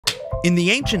In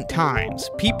the ancient times,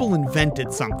 people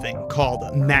invented something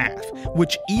called math,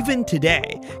 which even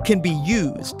today can be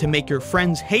used to make your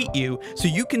friends hate you so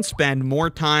you can spend more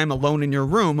time alone in your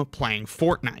room playing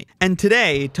Fortnite. And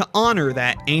today, to honor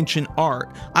that ancient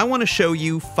art, I want to show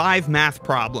you 5 math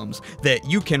problems that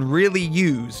you can really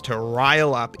use to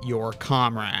rile up your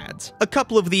comrades. A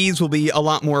couple of these will be a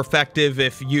lot more effective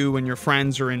if you and your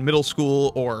friends are in middle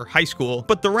school or high school,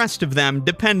 but the rest of them,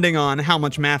 depending on how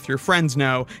much math your friends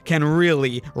know, can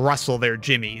really rustle their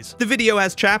jimmies. The video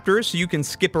has chapters, so you can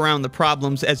skip around the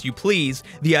problems as you please.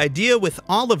 The idea with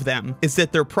all of them is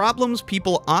that they're problems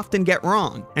people often get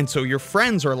wrong, and so your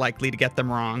friends are likely to get them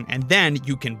wrong, and then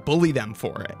you can bully them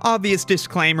for it. Obvious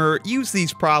disclaimer, use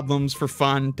these problems for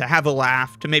fun, to have a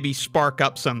laugh, to maybe spark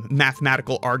up some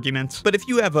mathematical arguments. But if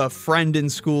you have a friend in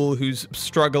school who's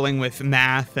struggling with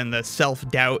math and the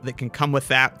self-doubt that can come with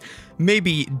that,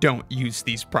 maybe don't use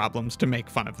these problems to make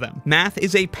fun of them. Math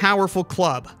is a powerful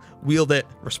club. Wield it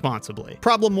responsibly.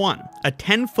 Problem 1. A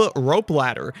 10-foot rope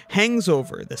ladder hangs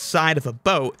over the side of a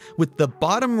boat with the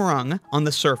bottom rung on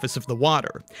the surface of the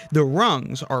water. The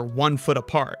rungs are 1 foot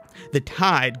apart. The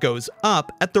tide goes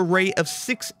up at the rate of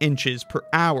 6 inches per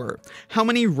hour. How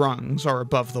many rungs are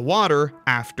above the water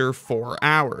after 4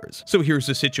 hours? So here's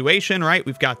the situation, right?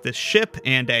 We've got this ship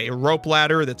and a rope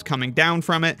ladder that's coming down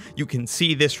from it. You can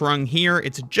see this rung here.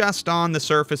 It's just on the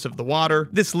surface of the water.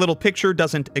 This little picture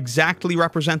doesn't exactly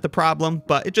represent the problem,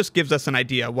 but it just gives us an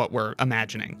idea of what we're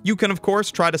imagining. You can, of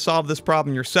course, try to solve this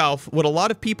problem yourself. What a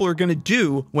lot of people are going to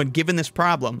do when given this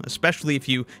problem, especially if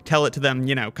you tell it to them,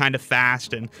 you know, kind of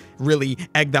fast and really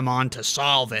egg them on to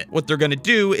solve it, what they're going to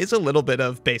do is a little bit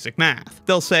of basic math.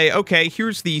 They'll say, okay,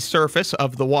 here's the surface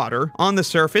of the water. On the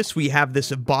surface, we have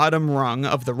this bottom rung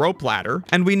of the rope ladder,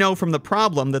 and we know from the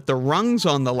problem that the rungs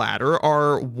on the ladder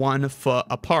are 1 foot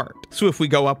apart. So if we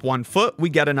go up 1 foot, we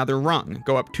get another rung.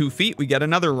 Go up 2 feet, we get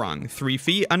another rung. 3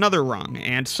 feet, another rung,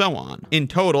 and so on. In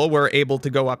total, we're able to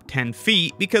go up 10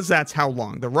 feet because that's how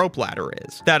long the rope ladder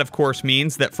is. That, of course,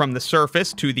 means that from the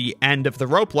surface to the end of the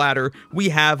rope ladder, we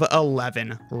have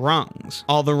 11 rungs.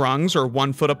 All the rungs are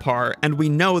 1 foot apart, and we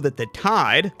know that the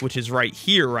tide, which is right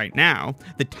here right now,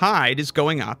 the tide is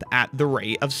going up at the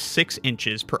rate of 6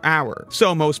 inches per hour.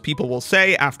 So most people will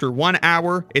say after 1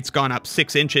 hour, it's gone up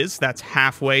 6 inches. That's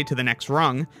halfway to the next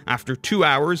rung. After 2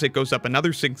 hours, it goes up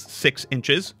another 6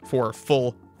 inches for a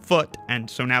full foot, and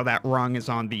so now that rung is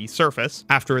on the surface.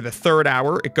 After the 3rd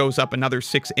hour, it goes up another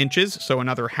 6 inches, so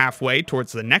another halfway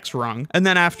towards the next rung. And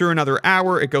then after another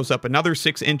hour, it goes up another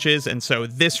 6 inches, and so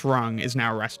this rung is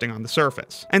now resting on the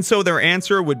surface. And so their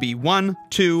answer would be 1,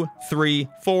 2, 3,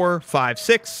 4, 5,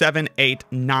 6, 7, 8,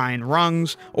 9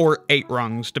 rungs, or 8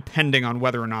 rungs, depending on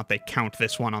whether or not they count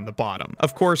this one on the bottom.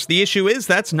 Of course, the issue is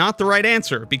that's not the right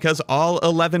answer, because all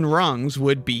 11 rungs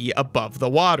would be above the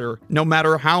water, no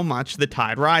matter how much the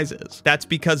tide rises. That's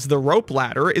because the rope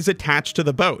ladder is attached to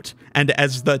the boat, and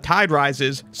as the tide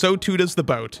rises, so too does the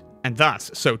boat, and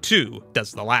thus, so too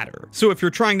does the ladder. So if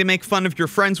you're trying to make fun of your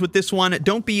friends with this one,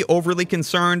 don't be overly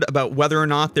concerned about whether or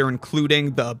not they're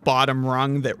including the bottom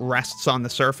rung that rests on the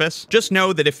surface. Just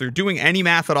know that if they're doing any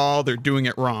math at all, they're doing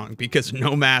it wrong, because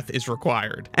no math is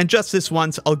required. And just this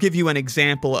once, I'll give you an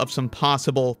example of some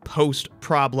possible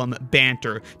post-problem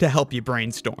banter to help you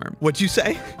brainstorm. What'd you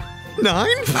say? 9?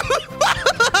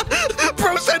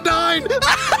 Bro said 9!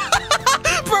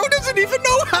 Bro doesn't even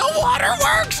know how water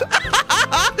works!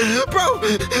 Bro,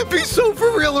 be so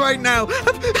for real right now.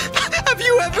 Have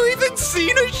you ever even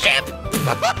seen a ship?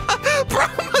 Bro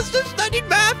must have studied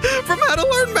math from How to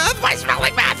Learn Math by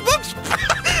Smelling Math Books.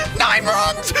 9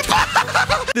 rungs!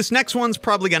 This next one's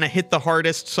probably gonna hit the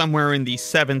hardest somewhere in the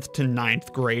 7th to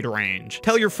 9th grade range.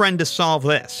 Tell your friend to solve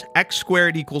this. X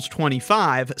squared equals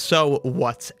 25, so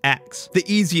what's x? The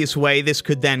easiest way this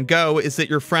could then go is that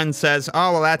your friend says,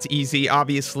 oh, well, that's easy.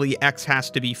 Obviously, x has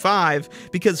to be 5,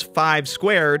 because 5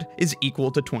 squared is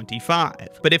equal to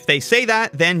 25. But if they say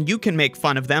that, then you can make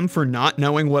fun of them for not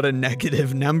knowing what a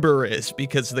negative number is,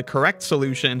 because the correct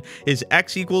solution is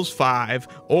x equals 5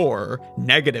 or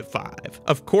negative 5.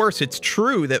 Of course, it's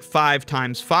true that 5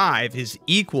 times 5 is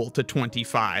equal to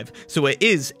 25, so it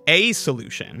is a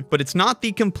solution, but it's not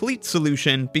the complete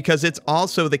solution because it's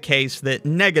also the case that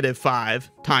negative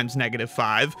 5 times negative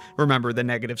 5, remember the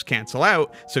negatives cancel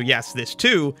out, so yes, this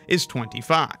too is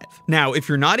 25. Now, if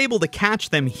you're not able to catch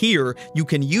them here, you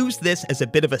can use this as a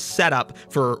bit of a setup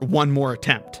for one more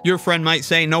attempt. Your friend might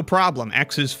say, no problem,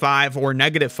 x is 5 or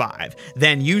negative 5.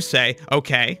 Then you say,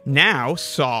 okay, now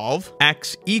solve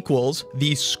x equals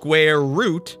the square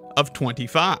root of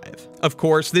 25. Of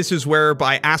course, this is where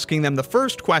by asking them the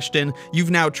first question,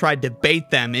 you've now tried to bait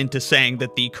them into saying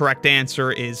that the correct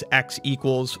answer is x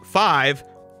equals 5,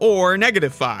 or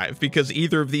 -5, because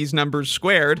either of these numbers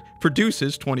squared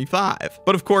produces 25.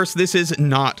 But of course, this is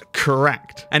not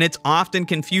correct. And it's often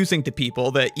confusing to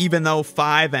people that even though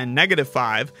 5 and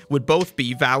 -5 would both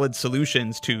be valid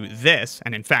solutions to this,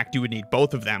 and in fact you would need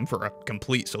both of them for a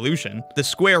complete solution, the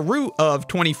square root of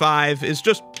 25 is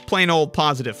just plain old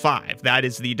 +5. That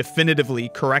is the definitively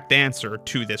correct answer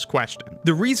to this question.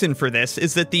 The reason for this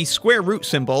is that the square root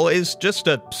symbol is just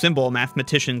a symbol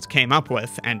mathematicians came up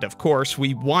with, and of course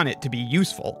we want it to be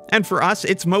useful. And for us,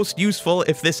 it's most useful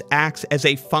if this acts as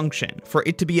a function. For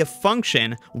it to be a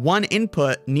function, one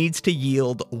input needs to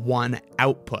yield one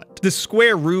output. The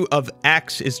square root of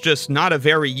x is just not a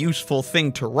very useful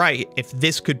thing to write if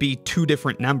this could be two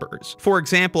different numbers. For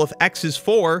example, if x is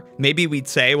 4, maybe we'd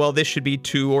say, well, this should be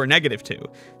 2 or -2.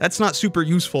 That's not super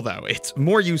useful though. It's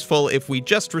more useful if we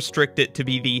just restrict it to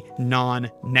be the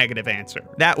non-negative answer.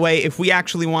 That way, if we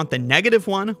actually want the negative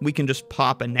one, we can just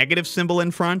pop a negative symbol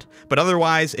in front, but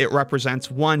otherwise it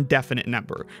represents one definite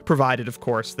number, provided of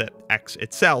course that x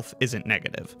itself isn't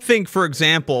negative. Think, for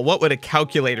example, what would a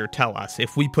calculator tell us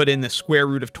if we put in the square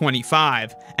root of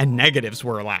 25 and negatives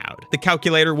were allowed? The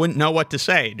calculator wouldn't know what to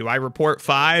say. Do I report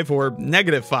 5 or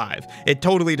 -5? It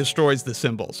totally destroys the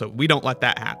symbol, so we don't let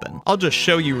that happen. I'll just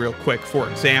show you real quick, for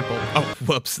example. Oh,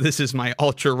 whoops, this is my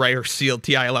ultra rare sealed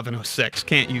TI-1106.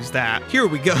 Can't use that. Here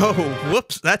we go.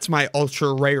 Whoops, that's my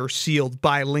ultra rare sealed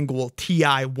bilingual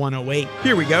TI-108.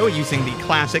 Here we go, using the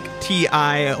classic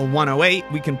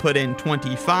TI-108, we can put in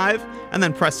 25, and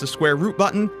then press the square root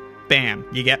button. Bam,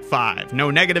 you get 5.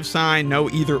 No negative sign, no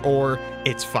either or,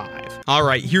 it's 5.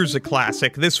 Alright, here's a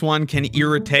classic. This one can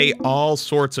irritate all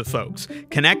sorts of folks.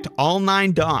 Connect all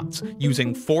 9 dots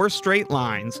using 4 straight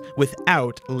lines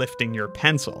without lifting your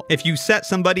pencil. If you set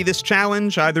somebody this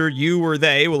challenge, either you or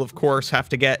they will of course have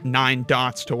to get 9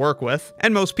 dots to work with,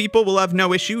 and most people will have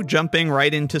no issue jumping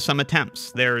right into some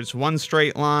attempts. There's 1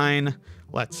 straight line,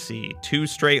 let's see, 2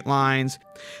 straight lines,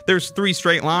 there's 3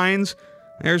 straight lines,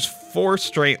 there's 4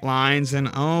 straight lines, and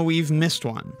oh, we've missed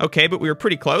one. Okay, but we were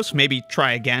pretty close. Maybe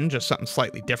try again, just something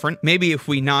slightly different. Maybe if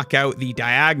we knock out the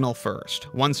diagonal first.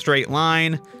 1 straight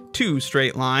line, 2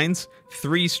 straight lines,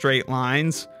 3 straight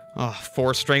lines, oh,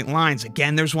 4 straight lines.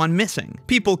 Again, there's one missing.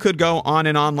 People could go on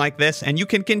and on like this, and you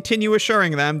can continue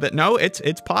assuring them that no, it's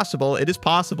possible. It is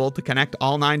possible to connect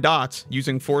all 9 dots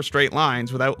using 4 straight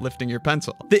lines without lifting your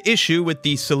pencil. The issue with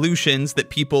the solutions that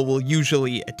people will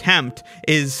usually attempt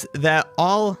is that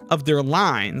all of their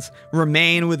lines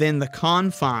remain within the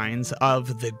confines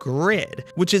of the grid,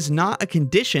 which is not a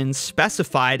condition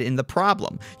specified in the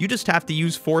problem. You just have to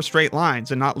use 4 straight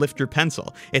lines and not lift your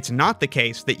pencil. It's not the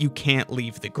case that you can't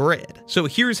leave the grid. So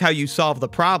here's how you solve the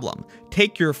problem.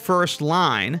 Take your first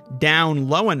line down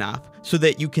low enough so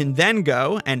that you can then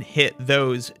go and hit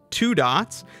those 2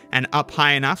 dots, and up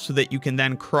high enough so that you can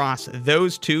then cross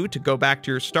those 2 to go back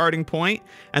to your starting point,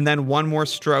 and then 1 more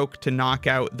stroke to knock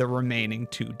out the remaining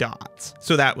 2 dots.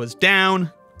 So that was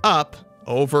down, up,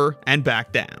 over, and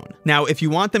back down. Now, if you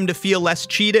want them to feel less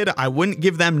cheated, I wouldn't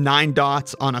give them 9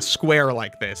 dots on a square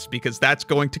like this, because that's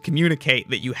going to communicate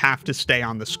that you have to stay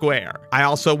on the square. I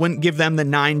also wouldn't give them the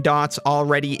 9 dots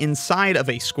already inside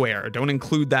of a square. Don't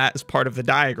include that as part of the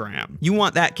diagram. You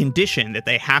want that condition that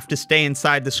they have to stay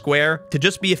inside the square to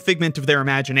just be a figment of their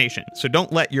imagination, so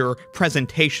don't let your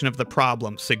presentation of the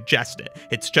problem suggest it.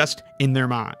 It's just in their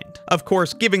mind. Of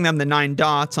course, giving them the 9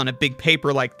 dots on a big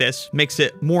paper like this makes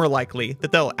it more likely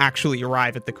that they'll actually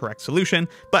arrive at the correct solution,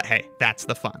 but hey, that's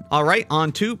the fun. All right,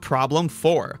 on to problem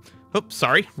 4. Oops,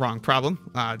 sorry, wrong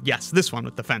problem. Yes, this one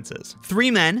with the fences.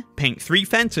 3 men paint 3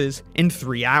 fences in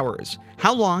 3 hours.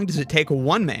 How long does it take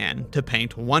 1 man to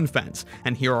paint 1 fence?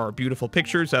 And here are beautiful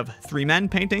pictures of 3 men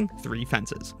painting 3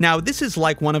 fences. Now, this is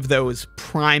like one of those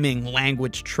priming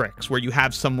language tricks where you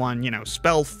have someone,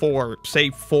 spell fork, say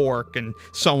fork, and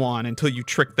so on until you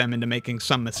trick them into making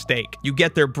some mistake. You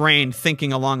get their brain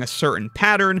thinking along a certain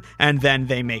pattern, and then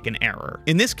they make an error.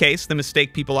 In this case, the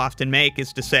mistake people often make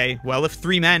is to say, well, if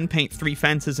 3 men paint 3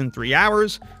 fences in 3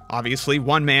 hours, obviously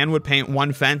 1 man would paint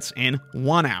 1 fence in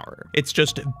 1 hour. It's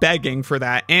just begging for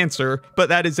that answer, but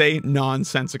that is a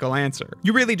nonsensical answer.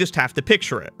 You really just have to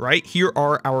picture it, right? Here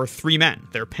are our 3 men.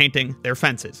 They're painting their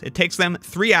fences. It takes them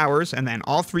 3 hours, and then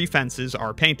all 3 fences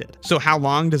are painted. So how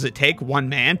long does it take 1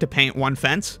 man to paint 1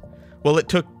 fence? Well, it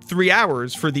took 3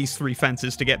 hours for these 3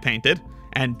 fences to get painted,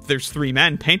 and there's 3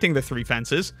 men painting the 3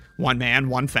 fences. 1 man,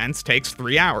 1 fence takes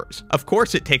 3 hours. Of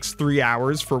course it takes 3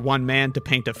 hours for 1 man to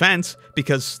paint a fence,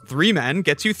 because 3 men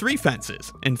gets you 3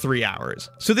 fences in 3 hours.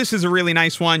 So this is a really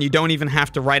nice one. You don't even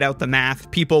have to write out the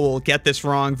math. People will get this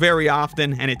wrong very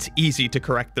often, and it's easy to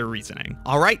correct their reasoning.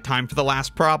 Alright, time for the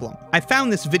last problem. I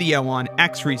found this video on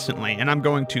X recently, and I'm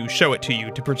going to show it to you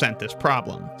to present this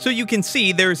problem. So you can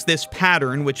see there's this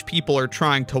pattern which people are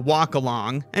trying to walk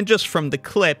along, and just from the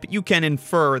clip, you can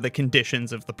infer the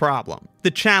conditions of the problem.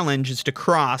 The challenge is to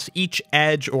cross each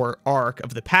edge or arc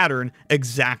of the pattern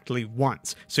exactly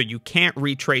once, so you can't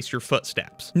retrace your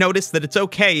footsteps. Notice that it's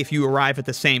okay if you arrive at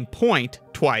the same point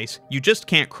twice, you just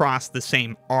can't cross the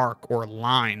same arc or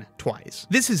line twice.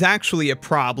 This is actually a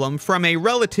problem from a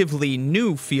relatively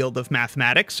new field of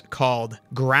mathematics called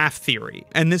graph theory,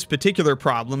 and this particular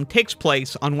problem takes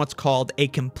place on what's called a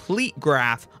complete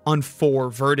graph on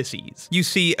 4 vertices. You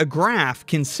see, a graph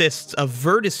consists of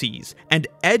vertices and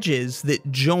edges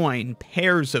that join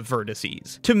pairs of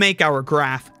vertices. To make our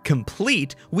graph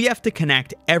complete, we have to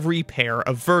connect every pair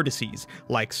of vertices,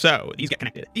 like so. These get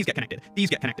connected, these get connected, these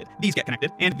get connected, these get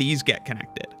connected, and these get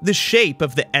connected. The shape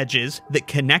of the edges that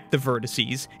connect the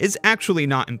vertices is actually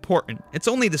not important. It's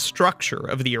only the structure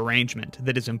of the arrangement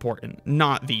that is important,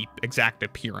 not the exact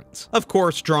appearance. Of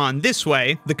course, drawn this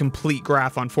way, the complete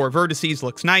graph on 4 vertices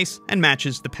looks nice and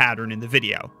matches the pattern in the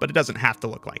video, but it doesn't have to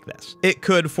look like this. It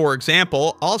could, for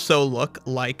example, also look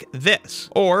like this,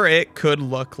 or it could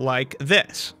look like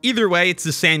this. Either way, it's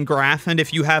the same graph, and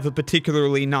if you have a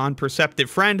particularly non-perceptive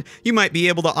friend, you might be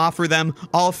able to offer them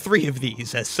all 3 of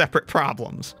these as separate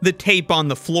problems. The tape on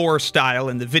the floor style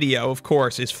in the video, of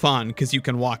course, is fun because you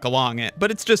can walk along it,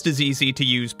 but it's just as easy to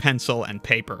use pencil and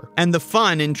paper. And the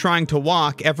fun in trying to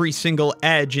walk every single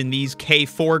edge in these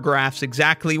K4 graphs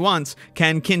exactly once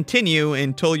can continue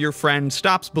until your friend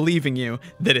stops believing you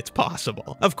that it's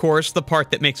possible. Of course, the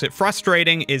part that makes it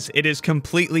frustrating is it is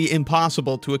completely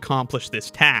impossible to accomplish this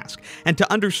task, and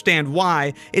to understand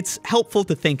why, it's helpful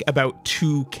to think about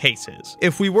 2 cases.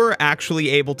 If we were actually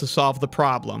able to solve the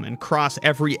problem and cross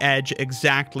every edge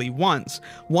exactly once,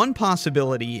 one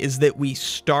possibility is that we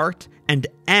start and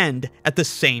end at the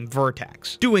same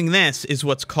vertex. Doing this is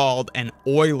what's called an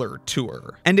Euler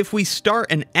tour. And if we start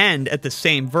and end at the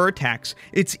same vertex,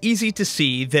 it's easy to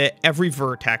see that every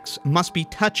vertex must be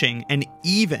touching an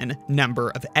even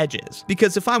number of edges.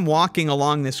 Because if I'm walking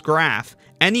along this graph,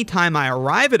 anytime I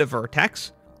arrive at a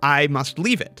vertex, I must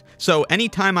leave it. So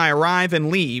anytime I arrive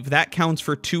and leave, that counts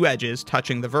for 2 edges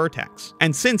touching the vertex.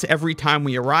 And since every time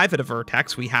we arrive at a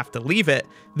vertex we have to leave it,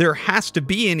 there has to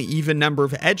be an even number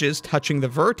of edges touching the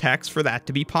vertex for that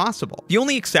to be possible. The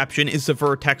only exception is the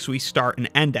vertex we start and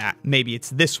end at. Maybe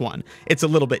it's this one. It's a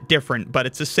little bit different, but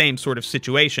it's the same sort of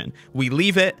situation. We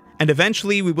leave it, and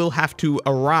eventually we will have to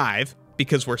arrive,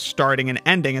 because we're starting and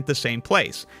ending at the same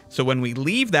place. So when we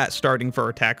leave that starting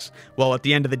vertex, well, at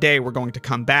the end of the day, we're going to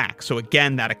come back. So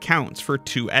again, that accounts for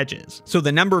 2 edges. So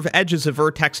the number of edges a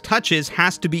vertex touches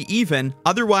has to be even,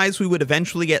 otherwise we would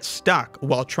eventually get stuck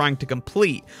while trying to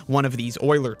complete one of these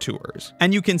Euler tours.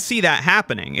 And you can see that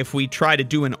happening. If we try to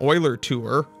do an Euler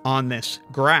tour on this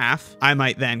graph, I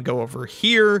might then go over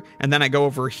here, and then I go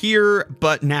over here,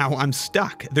 but now I'm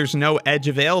stuck. There's no edge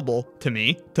available to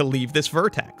me to leave this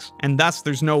vertex. And thus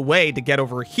there's no way to get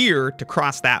over here to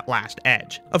cross that last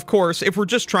edge. Of course, if we're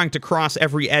just trying to cross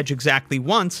every edge exactly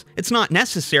once, it's not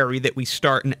necessary that we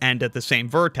start and end at the same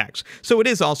vertex, so it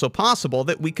is also possible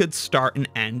that we could start and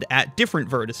end at different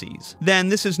vertices. Then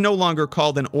this is no longer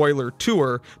called an Euler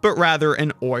tour, but rather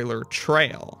an Euler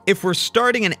trail. If we're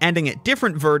starting and ending at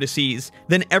different vertices,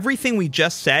 then everything we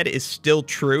just said is still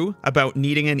true about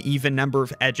needing an even number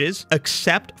of edges,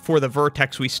 except for the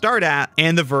vertex we start at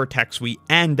and the vertex we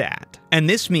end at. And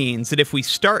this means that if we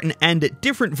start and end at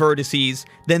different vertices,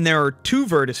 then there are 2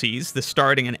 vertices, the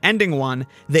starting and ending one,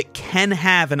 that can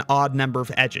have an odd number of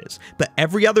edges, but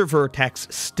every other vertex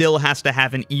still has to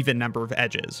have an even number of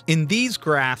edges. In these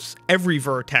graphs, every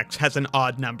vertex has an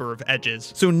odd number of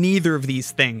edges, so neither of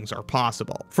these things are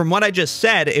possible. From what I just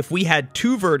said, if we had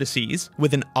 2 vertices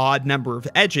with an odd number of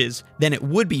edges, then it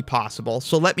would be possible,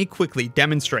 so let me quickly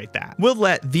demonstrate that. We'll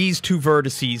let these 2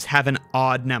 vertices have an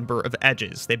odd number of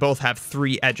edges. They both have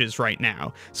 3 edges right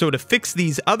now. So to fix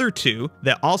these other 2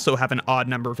 that also have an odd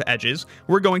number of edges,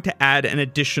 we're going to add an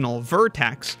additional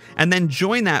vertex and then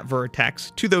join that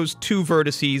vertex to those 2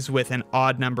 vertices with an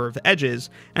odd number of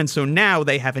edges, and so now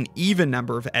they have an even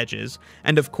number of edges,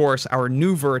 and of course our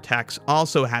new vertex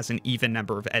also has an even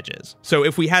number of edges. So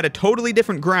if we had a totally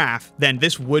different graph, then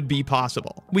this would be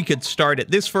possible. We could start at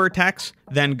this vertex,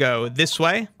 then go this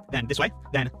way, then this way,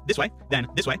 then this way, then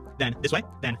this way, then this way,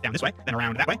 then down this way, then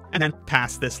around that way, and then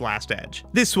past this last edge.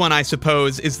 This one, I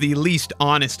suppose, is the least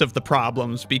honest of the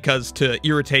problems, because to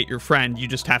irritate your friend, you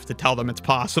just have to tell them it's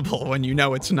possible when you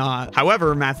know it's not.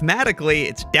 However, mathematically,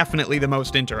 it's definitely the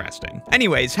most interesting.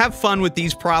 Anyways, have fun with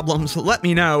these problems. Let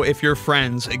me know if your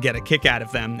friends get a kick out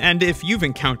of them, and if you've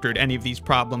encountered any of these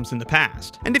problems in the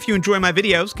past. And if you enjoy my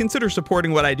videos, consider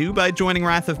supporting what I do by joining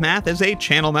Wrath of Math as a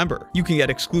channel member. You can get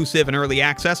exclusive and early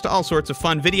access to all sorts of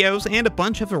fun videos and a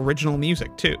bunch of original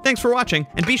music too. Thanks for watching,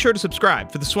 and be sure to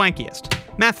subscribe for the swankiest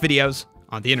math videos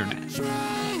on the internet.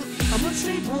 I'm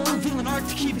unstable, I'm feeling hard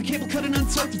to keep the cable cut and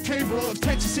untuck the table.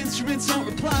 Texas Instruments don't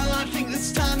reply, I think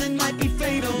this time it might be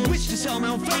fatal. Wish to sell my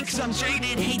own fake, cause I'm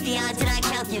jaded. Hate the odds and I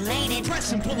calculated.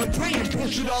 Press and pull and pray and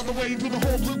push it all the way until the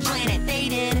whole blue planet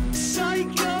faded.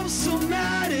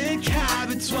 Psychosomatic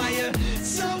habits, why you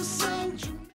so